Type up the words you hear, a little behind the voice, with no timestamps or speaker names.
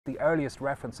The earliest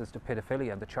references to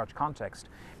paedophilia in the church context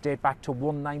date back to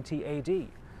 190 AD.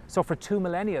 So for 2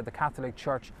 millennia, the Catholic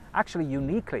Church actually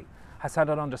uniquely has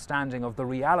had an understanding of the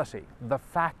reality, the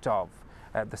fact of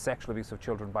the sexual abuse of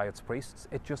children by its priests.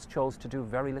 It just chose to do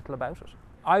very little about it.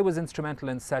 I was instrumental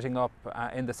in setting up of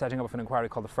an inquiry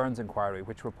called the Ferns Inquiry,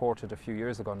 which reported a few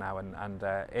years ago now, and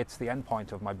it's the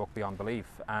endpoint of my book Beyond Belief.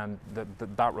 And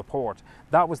that report,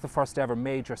 that was the first ever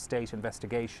major state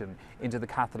investigation into the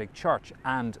Catholic Church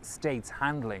and states'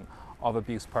 handling of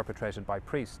abuse perpetrated by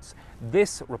priests.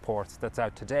 This report that's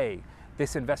out today,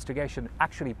 this investigation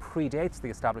actually predates the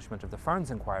establishment of the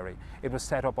Ferns Inquiry. It was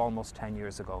set up almost 10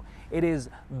 years ago. It is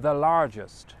the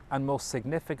largest and most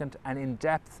significant and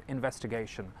in-depth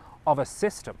investigation of a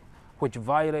system which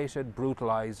violated,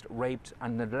 brutalised, raped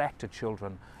and neglected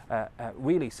children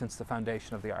really since the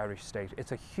foundation of the Irish state.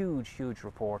 It's a huge, huge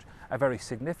report, a very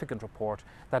significant report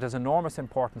that has enormous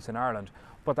importance in Ireland,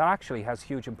 but that actually has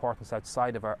huge importance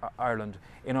outside of Ireland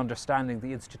in understanding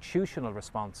the institutional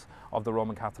response of the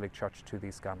Roman Catholic Church to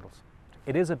these scandals.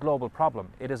 It is a global problem,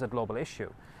 it is a global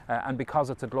issue, and because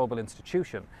it's a global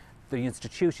institution, the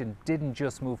institution didn't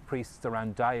just move priests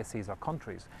around dioceses or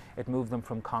countries, it moved them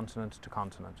from continent to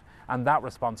continent. And that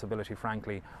responsibility,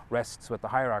 frankly, rests with the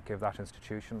hierarchy of that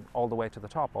institution all the way to the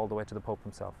top, all the way to the Pope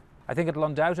himself. I think it'll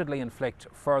undoubtedly inflict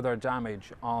further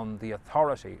damage on the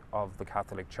authority of the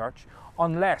Catholic Church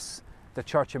unless the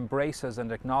Church embraces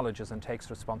and acknowledges and takes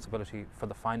responsibility for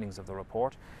the findings of the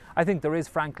report. I think there is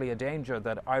frankly a danger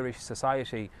that Irish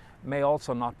society may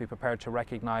also not be prepared to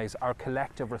recognise our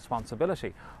collective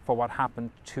responsibility for what happened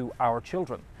to our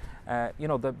children.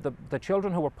 The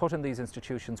children who were put in these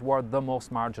institutions were the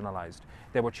most marginalised.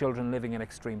 They were children living in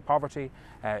extreme poverty,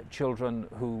 children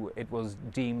who it was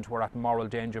deemed were at moral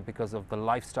danger because of the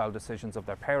lifestyle decisions of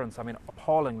their parents. I mean,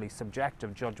 appallingly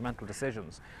subjective, judgmental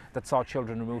decisions that saw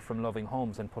children removed from loving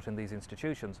homes and put in these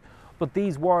institutions. But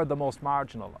these were the most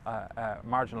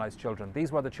marginalised children.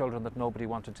 These were the children that nobody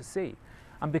wanted to see.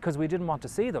 And because we didn't want to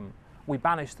see them, we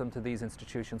banished them to these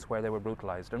institutions where they were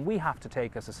brutalised. And we have to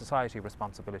take as a society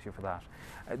responsibility for that.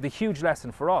 The huge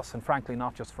lesson for us, and frankly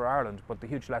not just for Ireland, but the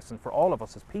huge lesson for all of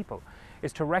us as people,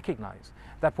 is to recognise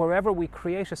that wherever we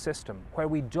create a system where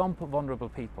we dump vulnerable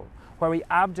people, where we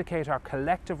abdicate our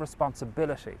collective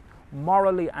responsibility,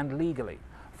 morally and legally,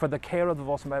 for the care of the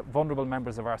most vulnerable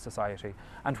members of our society,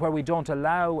 and where we don't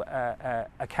allow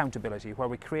accountability, where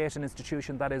we create an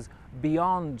institution that is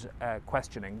beyond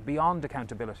questioning, beyond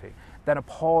accountability, then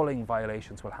appalling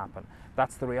violations will happen.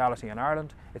 That's the reality in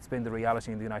Ireland. It's been the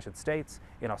reality in the United States,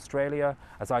 in Australia,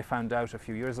 as I found out a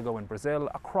few years ago in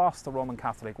Brazil, across the Roman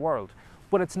Catholic world.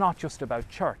 But it's not just about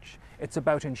church. It's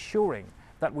about ensuring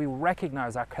that we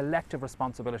recognise our collective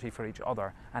responsibility for each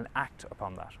other and act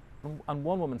upon that. And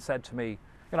one woman said to me,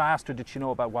 I asked her, did she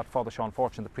know about what Father Sean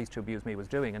Fortune, the priest who abused me, was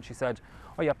doing? And she said,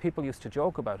 oh yeah, people used to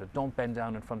joke about it. Don't bend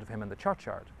down in front of him in the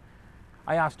churchyard.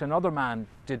 I asked another man,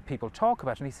 did people talk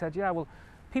about it? And he said, yeah, well,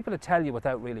 people would tell you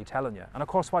without really telling you. And of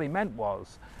course, what he meant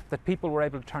was that people were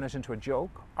able to turn it into a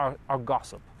joke or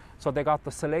gossip. So they got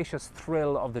the salacious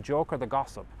thrill of the joke or the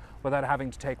gossip without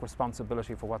having to take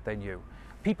responsibility for what they knew.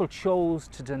 People chose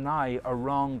to deny a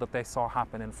wrong that they saw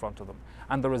happen in front of them.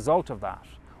 And the result of that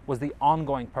was the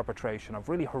ongoing perpetration of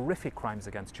really horrific crimes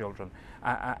against children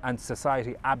and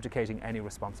society abdicating any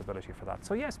responsibility for that.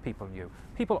 So yes, people knew.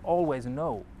 People always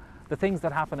know. The things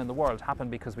that happen in the world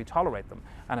happen because we tolerate them,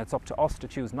 and it's up to us to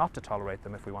choose not to tolerate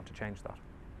them if we want to change that.